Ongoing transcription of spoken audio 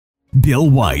Bill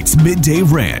White's Midday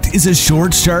Rant is a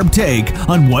short, sharp take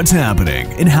on what's happening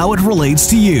and how it relates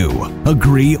to you.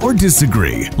 Agree or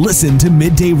disagree? Listen to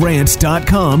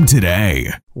middayrant.com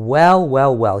today.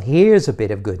 Well, here's a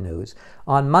bit of good news.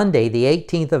 On Monday, the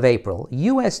 18th of April,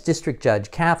 U.S. District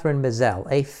Judge Catherine Mizelle,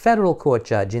 a federal court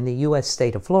judge in the U.S.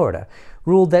 state of Florida,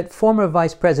 ruled that former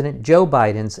Vice President Joe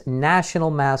Biden's national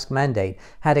mask mandate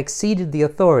had exceeded the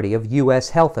authority of U.S.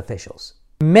 health officials.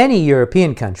 Many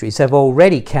European countries have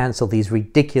already canceled these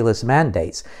ridiculous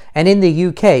mandates, and in the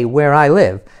UK, where I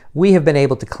live, we have been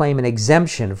able to claim an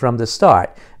exemption from the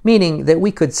start, meaning that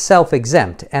we could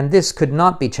self-exempt, and this could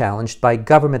not be challenged by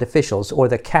government officials or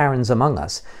the Karens among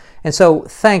us. And so,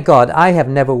 thank God, I have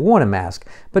never worn a mask,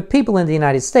 but people in the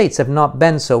United States have not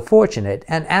been so fortunate,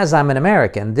 and as I'm an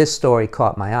American, this story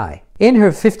caught my eye. In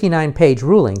her 59-page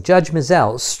ruling, Judge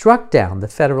Mizelle struck down the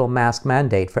federal mask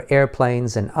mandate for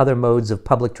airplanes and other modes of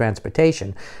public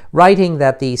transportation, writing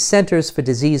that the Centers for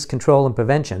Disease Control and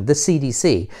Prevention, the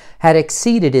CDC, had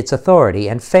exceeded its authority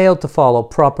and failed to follow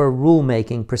proper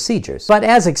rulemaking procedures. But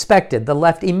as expected, the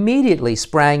left immediately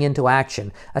sprang into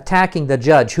action, attacking the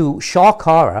judge who, shock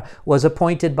horror, was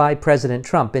appointed by President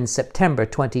Trump in September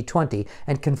 2020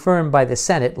 and confirmed by the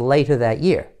Senate later that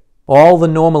year. All the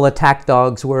normal attack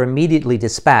dogs were immediately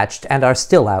dispatched and are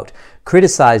still out,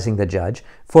 criticizing the judge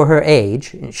for her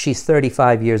age. She's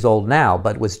 35 years old now,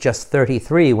 but was just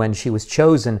 33 when she was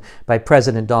chosen by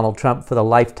President Donald Trump for the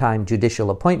lifetime judicial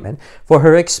appointment, for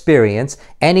her experience.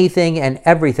 Anything and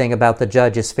everything about the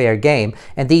judge is fair game,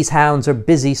 and these hounds are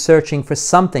busy searching for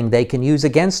something they can use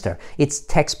against her. It's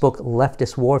textbook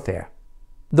leftist warfare.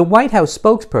 The White House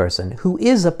spokesperson, who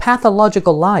is a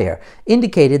pathological liar,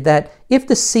 indicated that if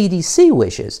the CDC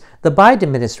wishes, the Biden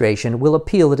administration will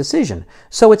appeal the decision,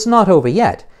 so it's not over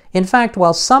yet. In fact,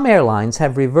 while some airlines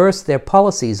have reversed their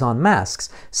policies on masks,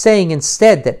 saying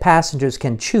instead that passengers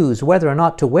can choose whether or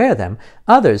not to wear them,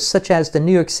 others, such as the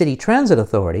New York City Transit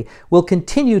Authority, will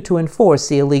continue to enforce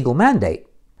the illegal mandate.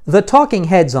 The talking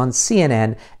heads on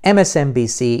CNN,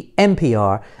 MSNBC,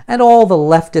 NPR, and all the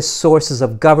leftist sources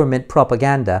of government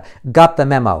propaganda got the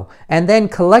memo, and then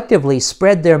collectively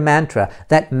spread their mantra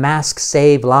that masks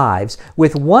save lives,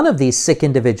 with one of these sick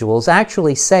individuals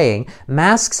actually saying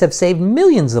masks have saved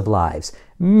millions of lives.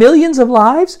 Millions of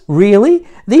lives? Really?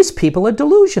 These people are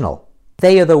delusional.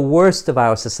 They are the worst of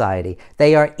our society.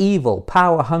 They are evil,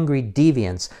 power-hungry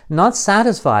deviants, not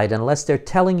satisfied unless they're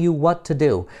telling you what to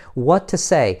do, what to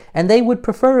say, and they would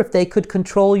prefer if they could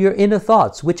control your inner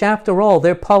thoughts, which after all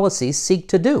their policies seek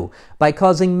to do, by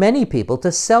causing many people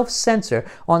to self-censor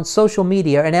on social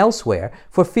media and elsewhere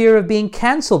for fear of being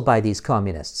canceled by these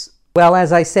communists. Well,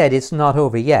 as I said, it's not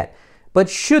over yet. But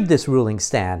should this ruling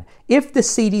stand, if the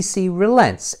CDC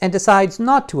relents and decides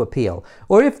not to appeal,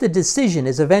 or if the decision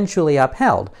is eventually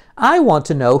upheld, I want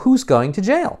to know who's going to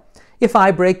jail. If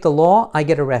I break the law, I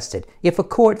get arrested. If a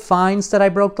court finds that I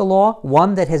broke the law,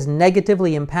 one that has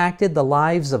negatively impacted the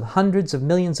lives of hundreds of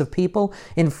millions of people,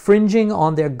 infringing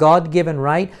on their God-given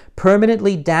right,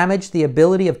 permanently damaged the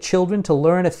ability of children to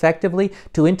learn effectively,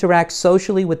 to interact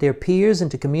socially with their peers,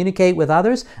 and to communicate with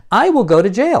others, I will go to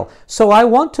jail. So I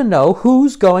want to know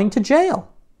who's going to jail.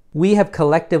 We have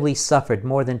collectively suffered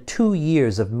more than 2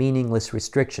 years of meaningless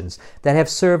restrictions that have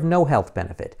served no health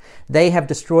benefit. They have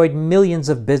destroyed millions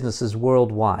of businesses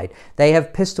worldwide. They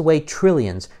have pissed away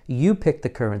trillions. You pick the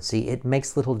currency, it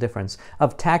makes little difference,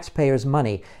 of taxpayers'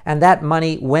 money, and that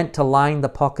money went to line the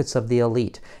pockets of the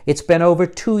elite. It's been over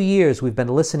 2 years we've been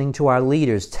listening to our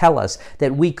leaders tell us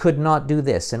that we could not do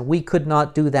this and we could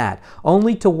not do that,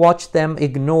 only to watch them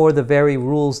ignore the very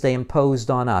rules they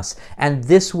imposed on us, and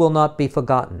this will not be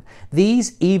forgotten.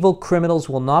 These evil criminals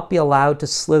will not be allowed to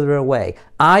slither away.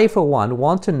 I, for one,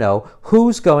 want to know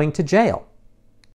who's going to jail.